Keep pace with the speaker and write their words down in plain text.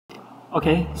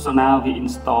Okay, so now we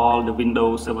install the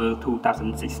Windows Server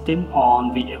 2016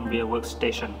 on VMware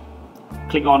Workstation.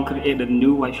 Click on Create a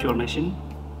new virtual machine.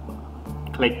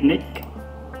 Click Next.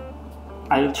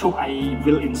 I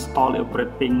will install the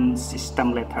operating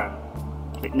system later.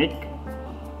 Click Next.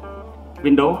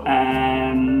 Windows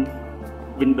and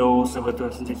Windows Server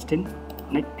 2016.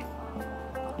 Next.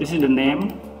 This is the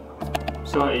name.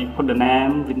 So I put the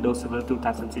name Windows Server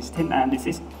 2016, and this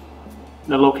is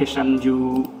the location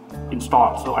you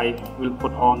install. So I will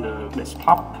put on the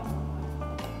desktop,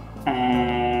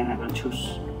 and I will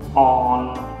choose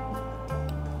all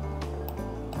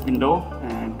window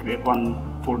and create one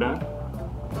folder,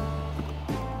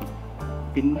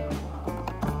 Win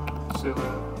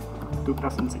Server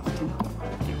 2016.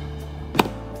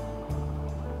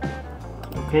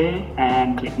 Okay,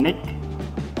 and click Next.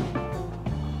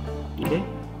 Okay,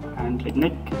 and click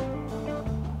Next.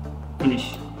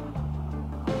 Finish.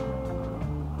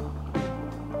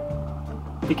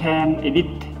 We can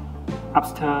edit.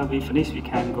 After we finish, we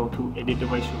can go to edit the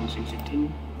virtual machine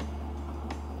setting.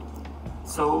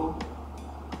 So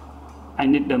I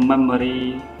need the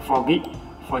memory 4 GB,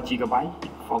 4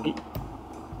 GB,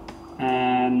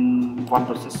 and one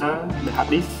processor. The hard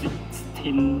disk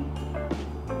 16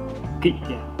 GB.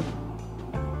 Yeah.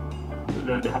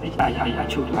 The hard disk I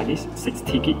choose like this,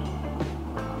 60 GB.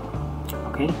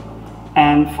 Okay,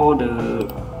 and for the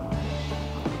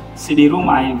CD-ROM,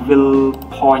 I will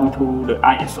point to the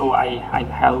ISO. I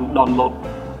have download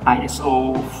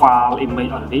ISO file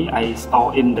image already. I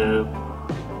store in the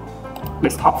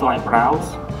desktop, so I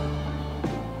browse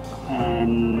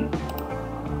and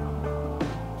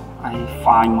I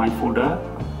find my folder.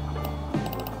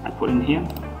 I put in here,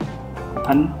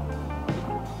 open,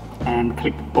 and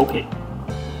click OK.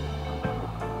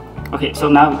 Okay, so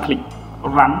now we click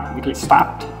Run. We click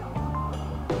Start.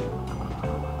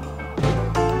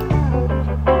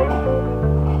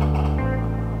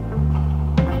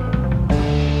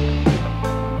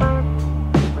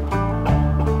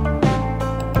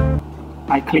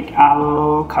 I click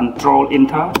Alt Control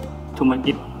Enter to make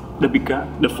it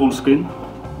the full screen.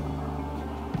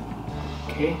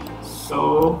 Okay,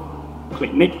 so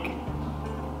click Next,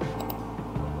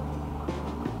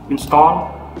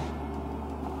 install.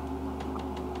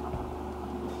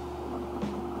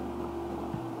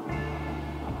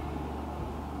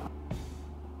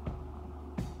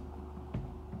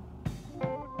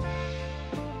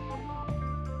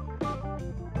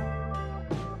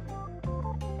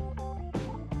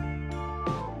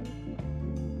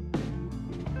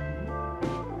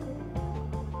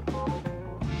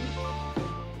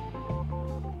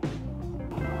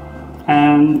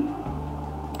 And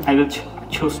I will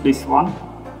choose this one,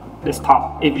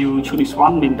 desktop. If you choose this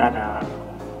one, means that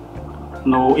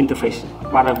no interface.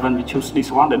 But when we choose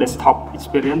this one, the desktop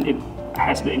experience, it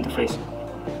has the interface.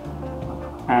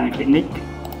 And click Next,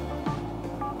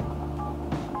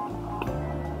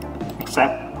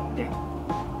 accept. Yeah.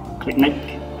 Click Next.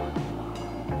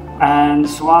 And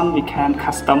this one we can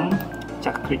custom.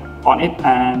 Just click on it,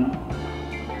 and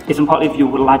it's important if you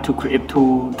would like to create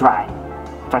two drive.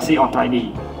 Drive C or Drive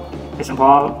D.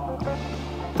 Example,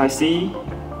 Drive C,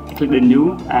 click the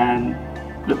new, and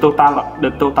the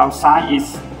total size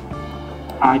is,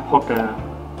 I put the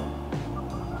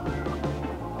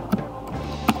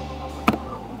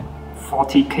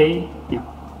 40K. Yeah.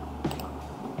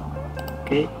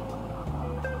 Okay.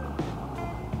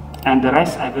 And the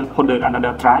rest I will put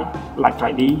another drive like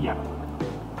Drive D. Yeah.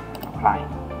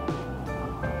 Apply.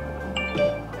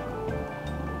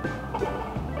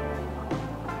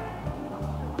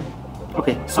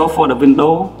 Okay, so for the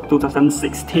Windows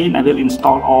 2016, I will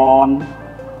install on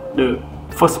the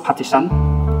first partition,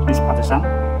 this partition,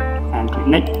 and click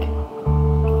Next.